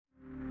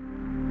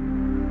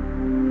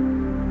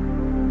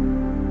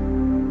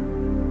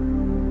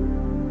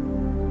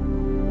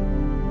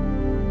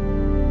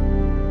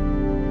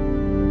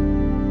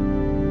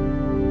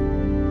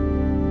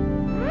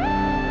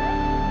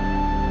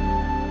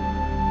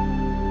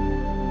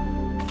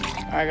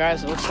Alright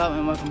guys, what's up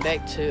and welcome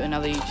back to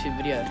another YouTube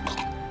video.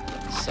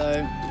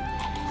 So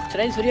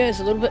today's video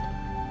is a little bit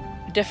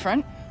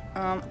different.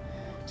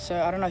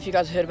 So I don't know if you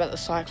guys heard about the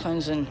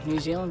cyclones in New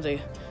Zealand, the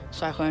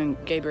Cyclone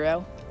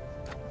Gabrielle.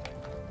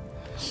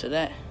 So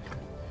that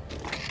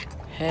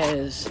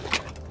has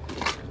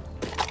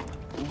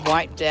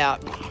wiped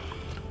out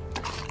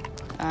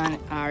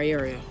our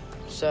area.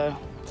 So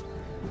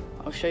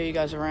I'll show you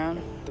guys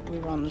around. We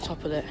were on the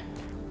top of that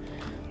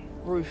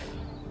roof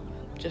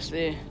just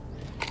there,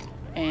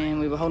 and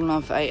we were holding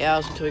on for 8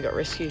 hours until we got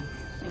rescued.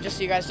 And just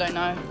so you guys don't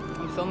know,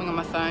 I'm filming on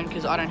my phone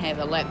because I don't have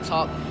a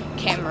laptop,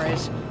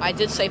 cameras. I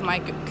did save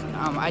my,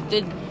 I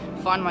did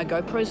find my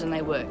GoPros and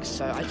they work.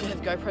 So I do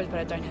have GoPros, but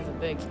I don't have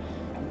a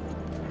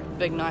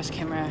big nice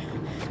camera.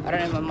 I don't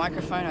have a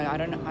microphone. I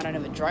don't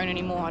have a drone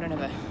anymore. I don't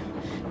have a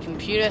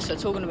computer. So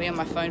it's all going to be on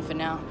my phone for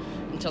now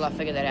until I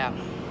figure that out.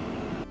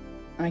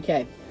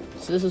 Okay,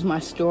 so this is my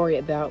story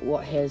about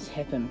what has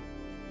happened.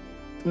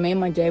 Me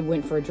and my dad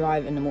went for a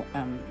drive in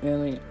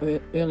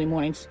the early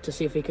mornings to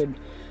see if we could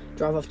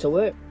drive off to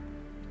work.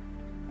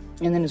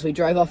 And then as we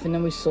drove off, and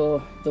then we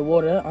saw the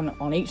water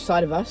on each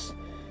side of us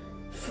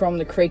from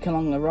the creek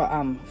along the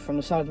from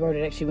the side of the road.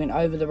 It actually went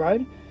over the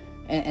road,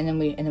 and then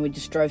we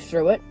just drove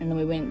through it. And then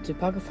we went to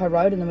Pakowhai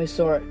Road, and then we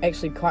saw it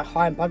actually quite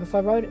high in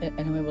Pakowhai Road, and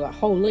then we were like,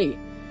 holy!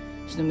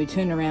 So then we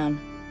turned around,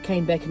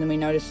 came back, and then we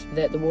noticed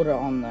that the water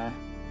on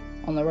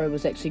the road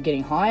was actually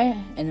getting higher,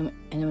 and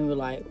then we were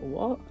like,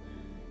 what?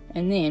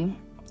 And then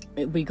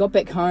we got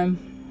back home,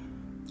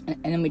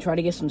 and then we tried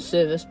to get some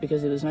service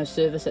because there was no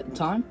service at the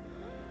time.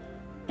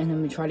 And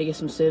then we tried to get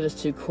some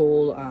service to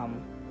call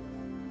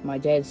my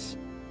dad's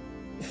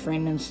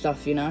friend and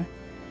stuff, you know.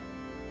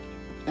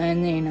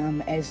 And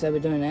then as they were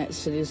doing that,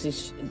 so there's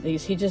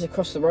these hedges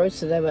across the road,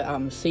 so they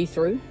were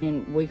see-through,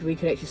 and we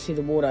could actually see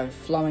the water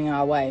flowing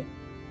our way.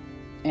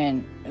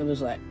 And it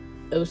was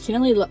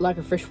generally like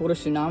a freshwater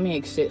tsunami,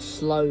 except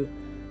slow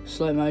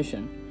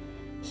motion.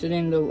 So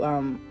then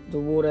the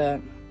water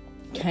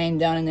came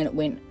down, and then it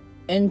went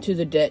into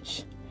the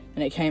ditch,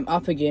 and it came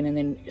up again, and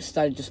then it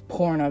started just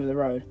pouring over the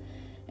road.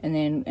 And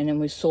then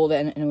we saw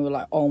that, and we were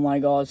like, oh my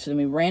god. So then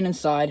we ran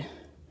inside,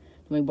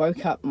 and we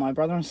woke up my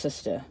brother and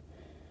sister,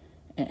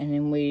 and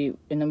then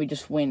we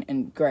just went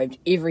and grabbed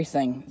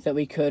everything that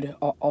we could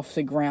off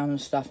the ground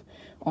and stuff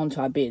onto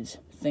our beds,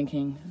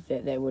 thinking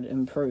that would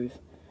improve.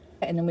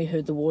 And then we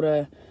heard the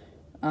water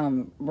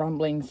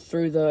rumbling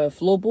through the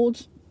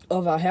floorboards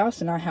of our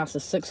house, and our house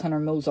is 600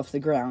 mils off the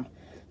ground,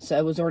 so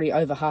it was already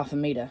over half a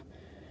meter.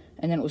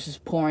 And then it was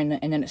just pouring,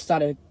 and then it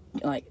started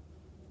like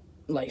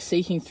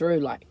seeking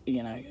through, like,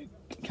 you know,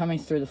 coming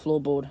through the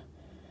floorboards,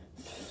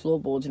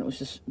 and it was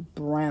just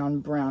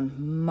brown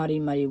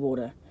muddy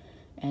water.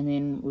 And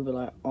then we were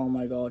like, oh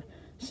my god.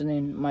 So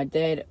then my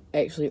dad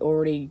actually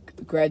already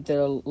grabbed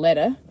the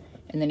ladder,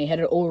 and then he had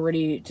it all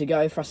ready to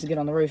go for us to get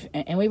on the roof,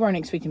 and we were only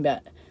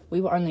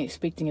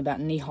expecting about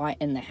knee height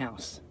in the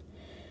house.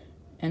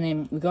 And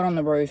then we got on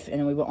the roof,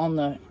 and we were on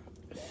the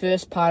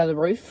first part of the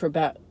roof for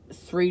about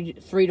three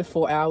to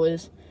 4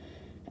 hours,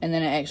 and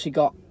then it actually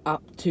got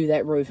up to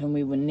that roof, and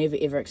we were never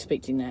ever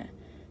expecting that.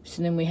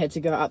 So then we had to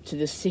go up to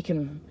the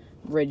second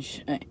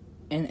ridge,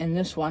 and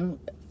this one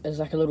is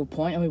like a little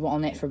point, and we were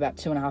on that for about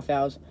 2.5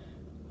 hours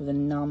with a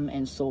numb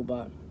and sore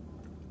butt,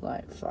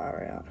 like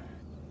far out.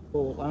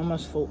 Oh, I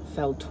almost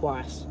fell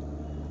twice,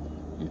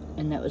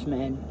 and that was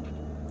mad.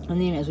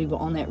 And then as we were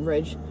on that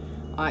ridge,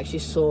 I actually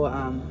saw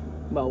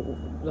well,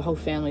 the whole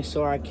family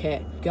saw our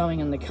cat going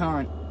in the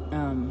current,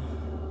 and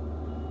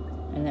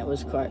that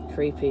was quite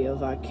creepy,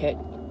 of our cat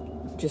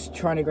just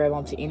trying to grab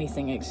onto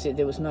anything, except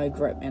there was no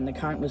grip, and the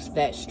current was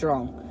that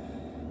strong.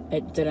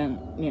 It didn't,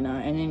 you know.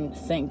 And then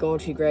thank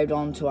God she grabbed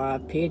onto our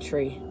pear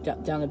tree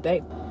down the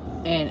back,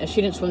 and if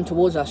she didn't swim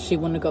towards us, she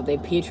wouldn't have got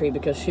that pear tree,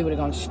 because she would have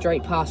gone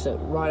straight past it,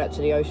 right up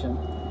to the ocean.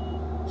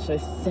 So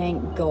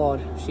thank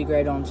God she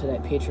grabbed onto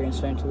that pear tree and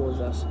swam towards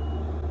us.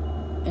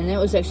 And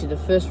that was actually the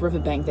first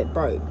riverbank that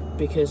broke,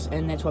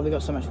 and that's why we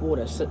got so much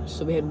water.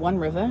 So we had one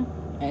river,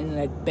 and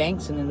the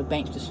banks, and then the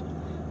banks just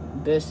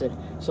bursted.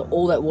 So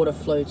all that water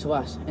flowed to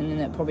us, and then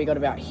it probably got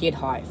about head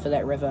height for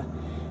that river.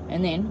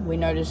 And then we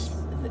noticed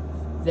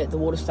that the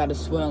water started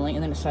swirling,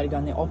 and then it started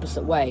going the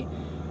opposite way,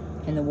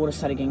 and the water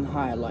started getting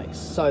higher, like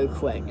so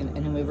quick. And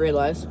then we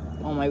realized,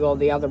 oh my god,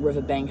 the other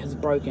riverbank has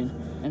broken.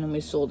 And then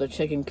we saw the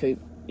chicken coop.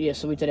 Yeah,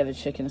 so we did have a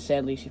chicken.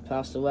 Sadly, she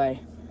passed away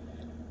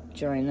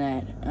during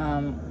that.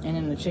 And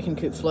then the chicken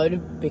coop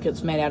floated because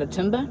it's made out of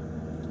timber,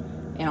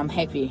 and I'm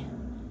happy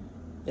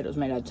that it was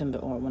made out of timber,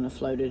 or when it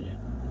floated.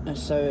 And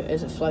so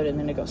as it floated, and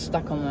then it got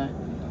stuck on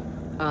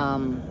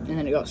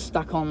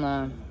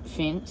the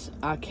fence,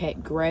 our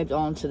cat grabbed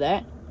onto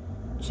that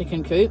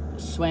chicken coop,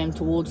 swam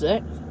towards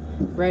it,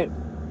 grabbed,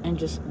 and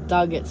just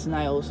dug her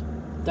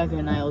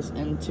nails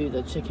into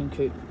the chicken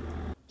coop.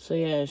 So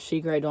yeah,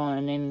 she grabbed on,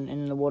 and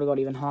then the water got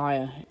even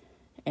higher.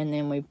 And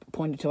then we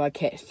pointed to our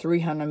cat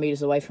 300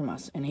 meters away from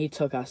us, and he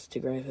took us to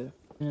grab her.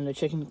 And then the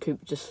chicken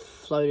coop just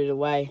floated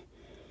away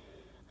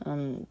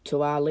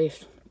to our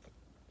left.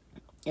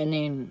 And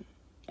then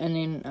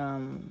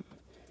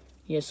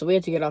Yeah, so we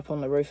had to get up on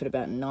the roof at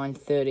about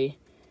 9:30,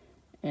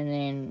 and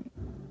then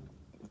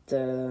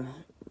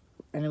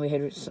we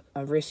had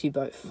a rescue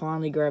boat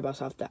finally grab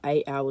us after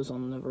 8 hours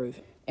on the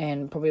roof.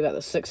 And probably about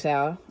the 6th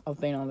hour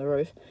of being on the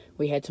roof,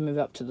 we had to move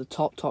up to the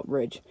top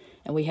ridge,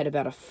 and we had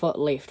about a foot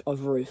left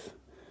of roof.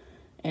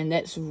 And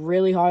that's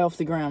really high off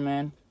the ground,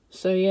 man.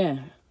 So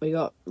yeah, we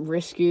got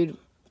rescued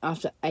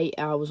after 8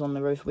 hours on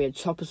the roof. We had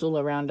choppers all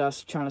around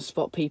us trying to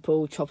spot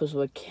people. Choppers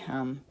were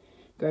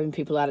grabbing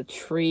people out of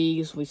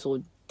trees. We saw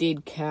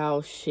dead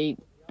cows, sheep,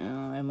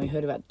 and we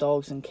heard about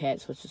dogs and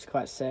cats, which is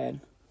quite sad.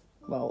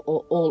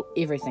 Well,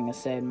 everything is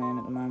sad, man,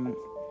 at the moment.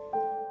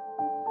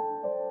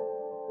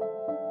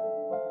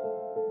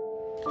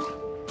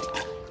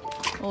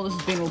 All this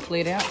has been all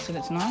cleared out, so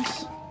that's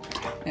nice.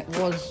 It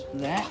was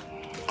that.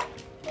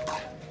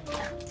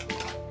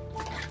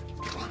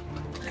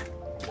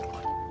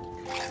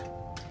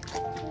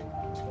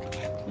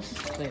 This is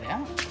cleared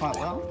out quite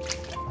well.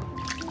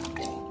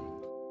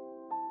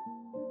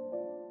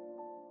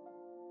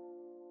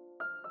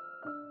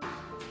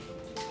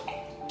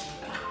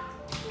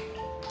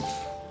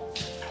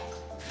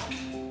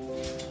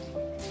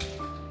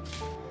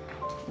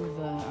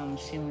 The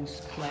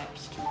ceilings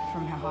collapsed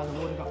from how high the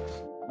water got.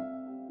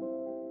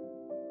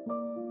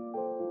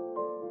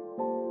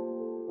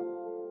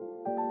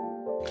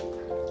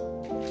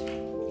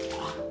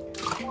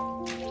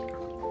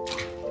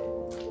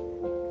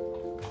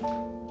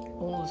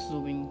 All this has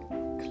all been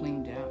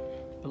cleaned out,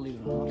 believe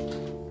it or not.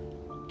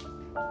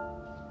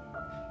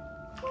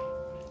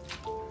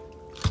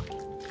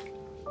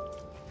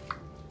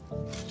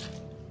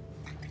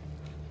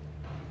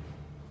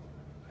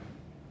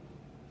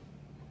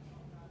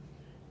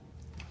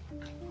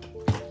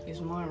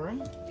 Here's my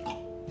room.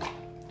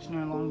 It's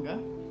no longer